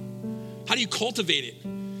honor? How do you cultivate it?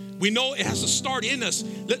 We know it has to start in us.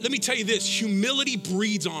 Let me tell you this, humility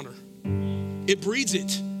breeds honor. It breeds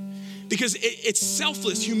it because it's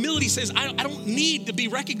selfless. Humility says, I don't need to be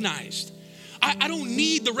recognized. I don't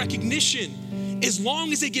need the recognition. As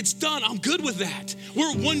long as it gets done, I'm good with that.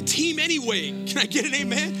 We're one team anyway. Can I get an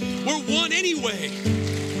amen? We're one anyway.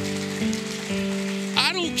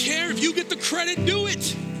 I don't care if you get the credit, do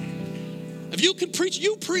it. If you can preach,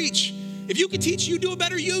 you preach. If you can teach, you do it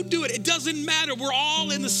better, you do it. It doesn't matter. We're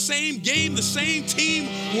all in the same game, the same team,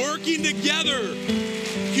 working together.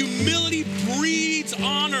 Humility breeds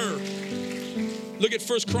honor. Look at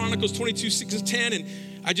 1 Chronicles 22:6-10, and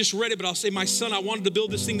I just read it, but I'll say, my son, I wanted to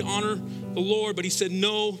build this thing to honor the Lord, but he said,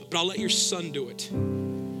 no, but I'll let your son do it.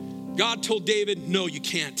 God told David, no, you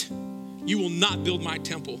can't. You will not build my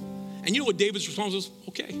temple. And you know what David's response was?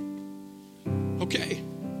 Okay.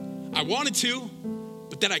 I wanted to,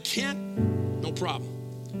 but that I can't, no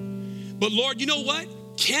problem. But Lord, you know what?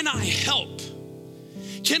 Can I help?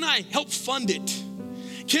 Can I help fund it?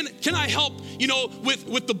 Can I help,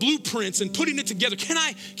 with the blueprints and putting it together? Can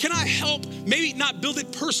I help, maybe not build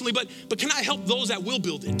it personally, but can I help those that will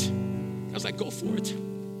build it? I was like, go for it.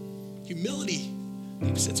 Humility.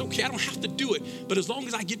 He said, it's okay, I don't have to do it, but as long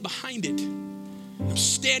as I get behind it, I'm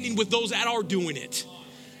standing with those that are doing it.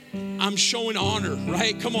 I'm showing honor,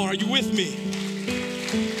 right? Come on, are you with me?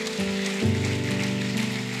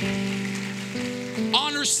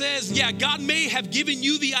 Honor says, yeah, God may have given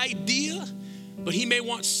you the idea, but he may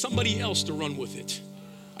want somebody else to run with it.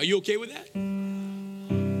 Are you okay with that?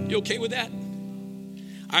 You okay with that?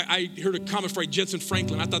 I heard a comment from Jensen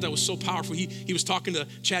Franklin. I thought that was so powerful. He was talking to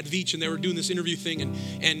Chad Veach, and they were doing this interview thing,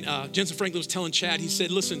 and Jensen Franklin was telling Chad, he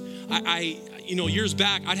said, listen, I years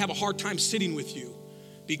back, I'd have a hard time sitting with you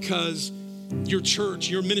because your church,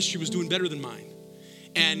 your ministry was doing better than mine.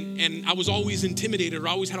 And I was always intimidated, or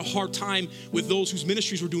I always had a hard time with those whose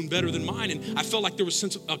ministries were doing better than mine. And I felt like there was a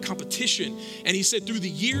sense of competition. And he said, through the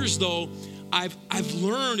years, though, I've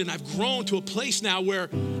learned and I've grown to a place now where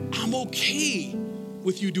I'm okay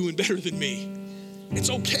with you doing better than me. It's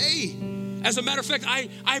okay. As a matter of fact,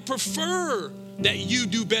 I prefer that you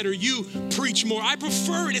do better. You preach more. I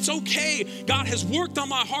prefer it. It's okay. God has worked on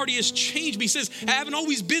my heart. He has changed me. He says, I haven't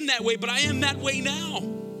always been that way, but I am that way now.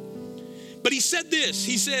 But he said this,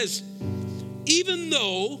 he says, even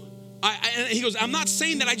though, he goes, I'm not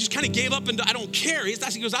saying that I just kind of gave up and I don't care. He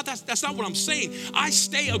goes, that's not what I'm saying. I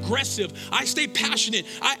stay aggressive. I stay passionate.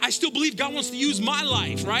 I still believe God wants to use my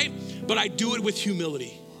life, right? But I do it with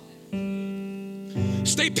humility.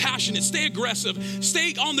 Stay passionate, stay aggressive,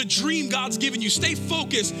 stay on the dream God's given you, stay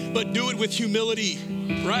focused, but do it with humility,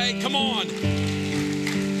 right? Come on.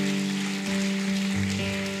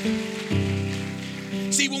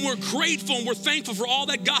 See, when we're grateful and we're thankful for all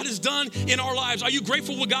that God has done in our lives, are you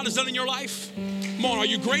grateful for what God has done in your life? Come on, are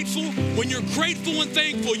you grateful? When you're grateful and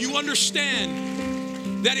thankful, you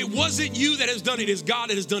understand that it wasn't you that has done it, it's God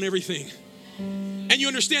that has done everything. And you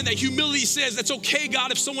understand that humility says, that's okay,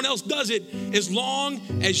 God, if someone else does it, as long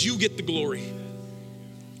as you get the glory.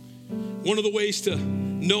 One of the ways to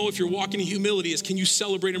know if you're walking in humility is, can you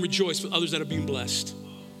celebrate and rejoice with others that are being blessed?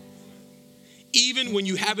 Even when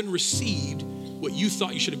you haven't received what you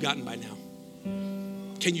thought you should have gotten by now.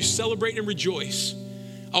 Can you celebrate and rejoice?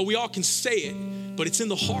 Oh, we all can say it, but it's in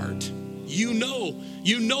the heart. You know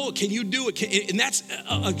it. Can you do it? And that's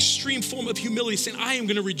an extreme form of humility, saying, I am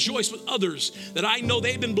going to rejoice with others that I know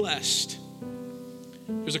they've been blessed.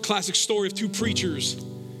 There's a classic story of two preachers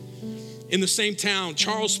in the same town,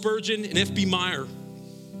 Charles Spurgeon and F.B. Meyer.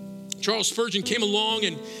 Charles Spurgeon came along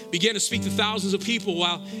and began to speak to thousands of people,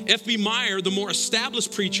 while F.B. Meyer, the more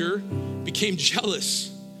established preacher, became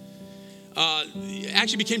jealous.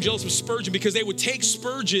 Actually became jealous of Spurgeon because they would take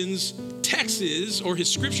Spurgeon's texts or his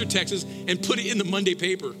scripture texts and put it in the Monday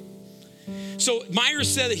paper. So Meyer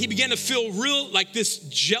said that he began to feel like this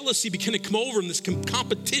jealousy began to come over him, this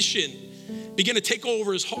competition began to take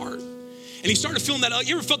over his heart. And he started feeling that.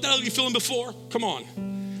 You ever felt that ugly feeling before? Come on.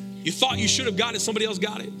 You thought you should have got it, somebody else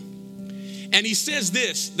got it. And he says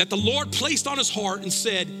this, that the Lord placed on his heart and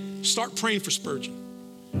said, start praying for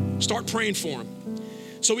Spurgeon. Start praying for him.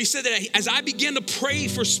 So he said that as I began to pray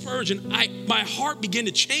for Spurgeon, my heart began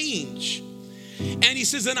to change. And he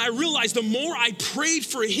says, then I realized the more I prayed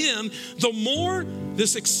for him, the more the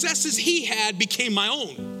successes he had became my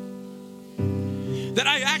own. That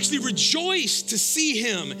I actually rejoiced to see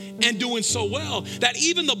him and doing so well, that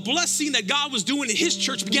even the blessing that God was doing in his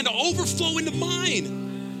church began to overflow into mine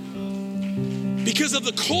because of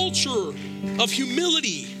the culture of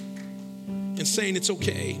humility and saying it's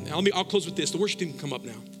okay. Now I'll close with this. The worship team can come up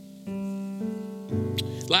now.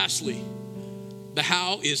 Lastly, the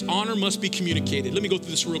how is honor must be communicated. Let me go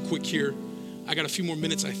through this real quick here. I got a few more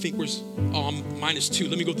minutes. I think I'm -2.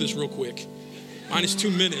 Let me go through this real quick.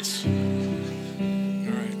 -2 minutes.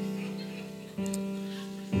 All right.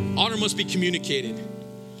 Honor must be communicated.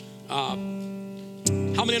 How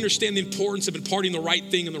many understand the importance of imparting the right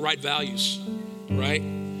thing and the right values, right?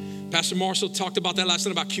 Pastor Marshall talked about that last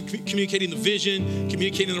night, about communicating the vision,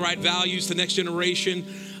 communicating the right values to the next generation.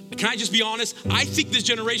 Can I just be honest? I think this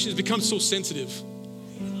generation has become so sensitive.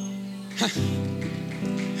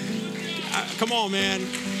 Come on, man.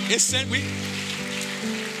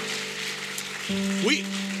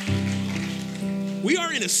 We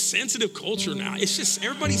are in a sensitive culture now. It's just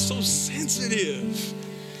everybody's so sensitive.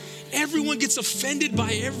 Everyone gets offended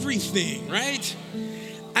by everything, right?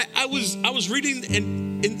 I was reading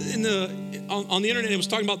on the internet, it was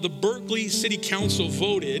talking about the Berkeley City Council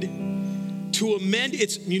voted to amend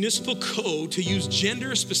its municipal code to use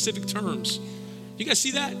gender-specific terms. You guys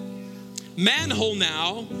see that? Manhole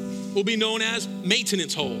now will be known as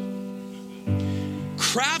maintenance hole.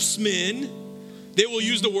 Craftsmen, they will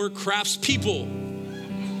use the word craftspeople.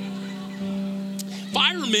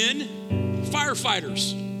 Firemen,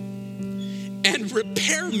 firefighters. And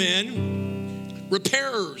repairmen,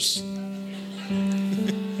 repairers.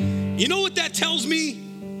 You know what that tells me?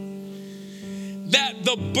 That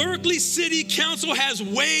the Berkeley City Council has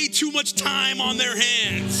way too much time on their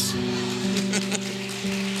hands.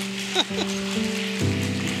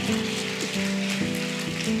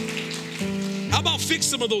 How about fix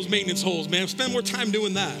some of those maintenance holes, man? Spend more time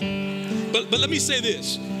doing that. But let me say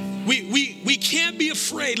this. We can't be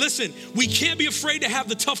afraid. Listen, we can't be afraid to have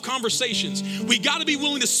the tough conversations. We got to be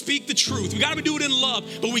willing to speak the truth. We got to do it in love,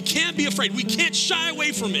 but we can't be afraid. We can't shy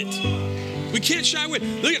away from it. We can't shy away.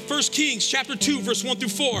 Look at 1 Kings chapter 2, verse 1 through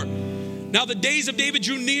 4. Now the days of David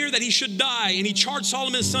drew near that he should die, and he charged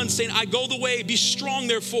Solomon his son, saying, I go the way, be strong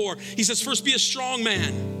therefore. He says, first be a strong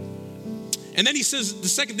man. And then he says, the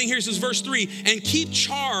second thing here, he says, verse 3, and keep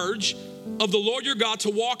charge of the Lord your God to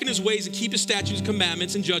walk in his ways and keep his statutes,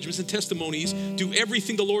 commandments, and judgments and testimonies. Do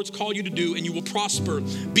everything the Lord's called you to do, and you will prosper.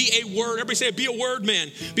 Be a word. Everybody say, be a word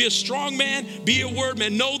man. Be a strong man. Be a word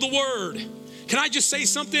man. Know the word. Can I just say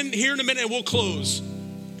something here in a minute and we'll close?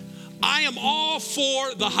 I am all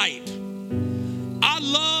for the hype. I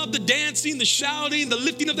love the dancing, the shouting, the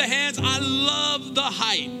lifting of the hands. I love the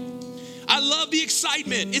hype. I love the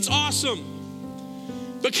excitement. It's awesome.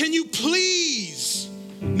 But can you please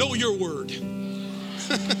know your word?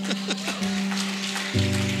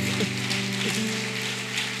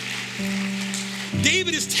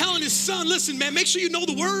 David is telling his son, listen, man, make sure you know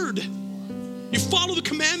the word. You follow the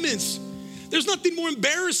commandments. There's nothing more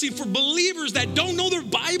embarrassing for believers that don't know their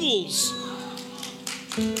Bibles.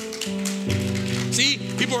 See,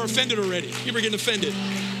 people are offended already. People are getting offended.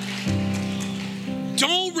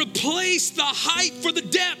 Don't replace the hype for the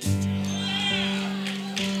depth.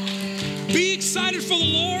 Be excited for the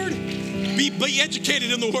Lord. Be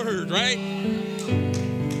educated in the word, right?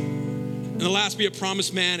 And the last, be a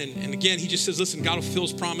promised man. And again, he just says, listen, God will fulfill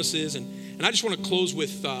his promises. And I just want to close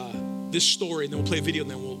with this story, and then we'll play a video,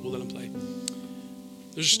 and then we'll let him play.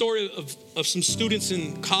 There's a story of some students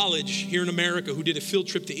in college here in America who did a field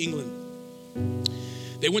trip to England.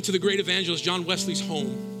 They went to the great evangelist John Wesley's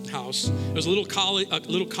house. It was a little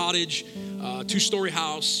cottage, two-story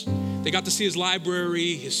house. They got to see his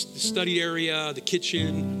library, his study area, the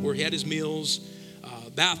kitchen where he had his meals,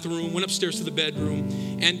 bathroom, went upstairs to the bedroom.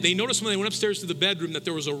 And they noticed when they went upstairs to the bedroom that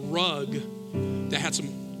there was a rug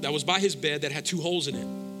that was by his bed that had 2 holes in it.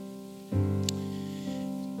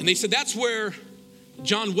 And they said that's where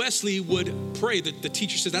John Wesley would pray. The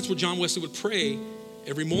teacher says that's where John Wesley would pray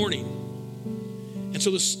every morning. And so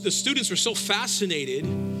the students were so fascinated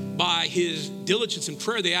by his diligence in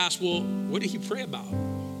prayer, they asked, well, what did he pray about?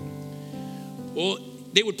 Well,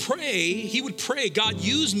 he would pray, God,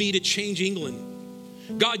 use me to change England.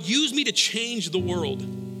 God, use me to change the world.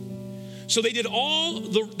 So they did all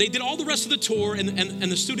the rest of the tour, and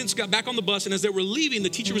the students got back on the bus, and as they were leaving, the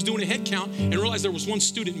teacher was doing a head count and realized there was 1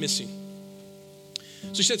 student missing.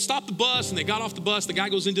 So she said, stop the bus, and they got off the bus. The guy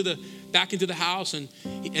goes back into the house, and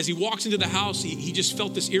as he walks into the house, he just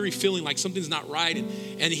felt this eerie feeling like something's not right, and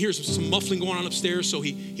he hears some muffling going on upstairs, so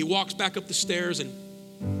he walks back up the stairs, and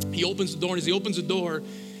he opens the door, and as he opens the door,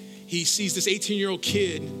 he sees this 18-year-old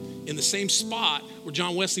kid in the same spot where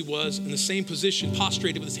John Wesley was, in the same position,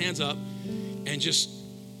 prostrated with his hands up, and just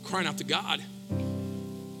crying out to God.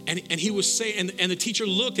 And he was saying, and the teacher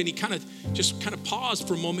looked, and he kind of paused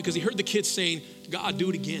for a moment because he heard the kid saying, God, do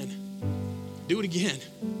it again. Do it again.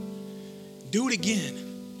 Do it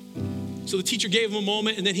again. So the teacher gave him a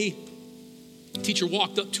moment, and then the teacher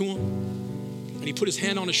walked up to him, and he put his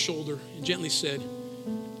hand on his shoulder and gently said,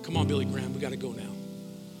 come on, Billy Graham, we got to go now.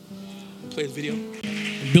 Play the video.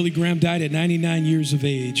 Billy Graham died at 99 years of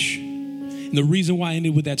age. And the reason why I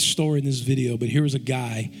ended with that story in this video, but here was a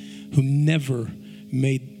guy who never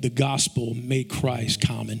made the gospel, made Christ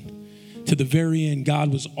common. To the very end,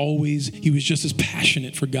 he was just as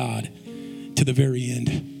passionate for God to the very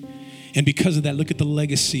end. And because of that, look at the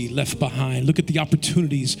legacy left behind. Look at the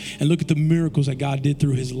opportunities and look at the miracles that God did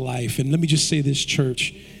through his life. And let me just say this,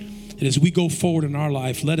 church, that as we go forward in our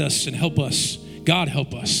life, let us and help us, God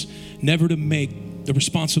help us, never to make the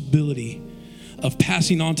responsibility of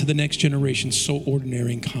passing on to the next generation so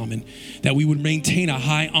ordinary and common, that we would maintain a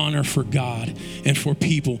high honor for God and for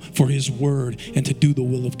people, for his word, and to do the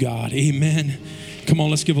will of God. Amen. Come on,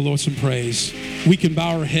 let's give the Lord some praise. We can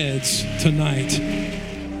bow our heads tonight.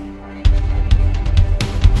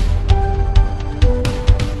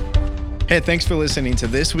 Hey, thanks for listening to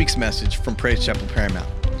this week's message from Praise Chapel Paramount.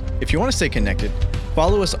 If you want to stay connected,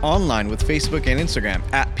 follow us online with Facebook and Instagram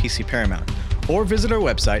at PC Paramount, or visit our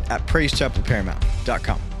website at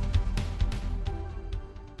praisechapelparamount.com.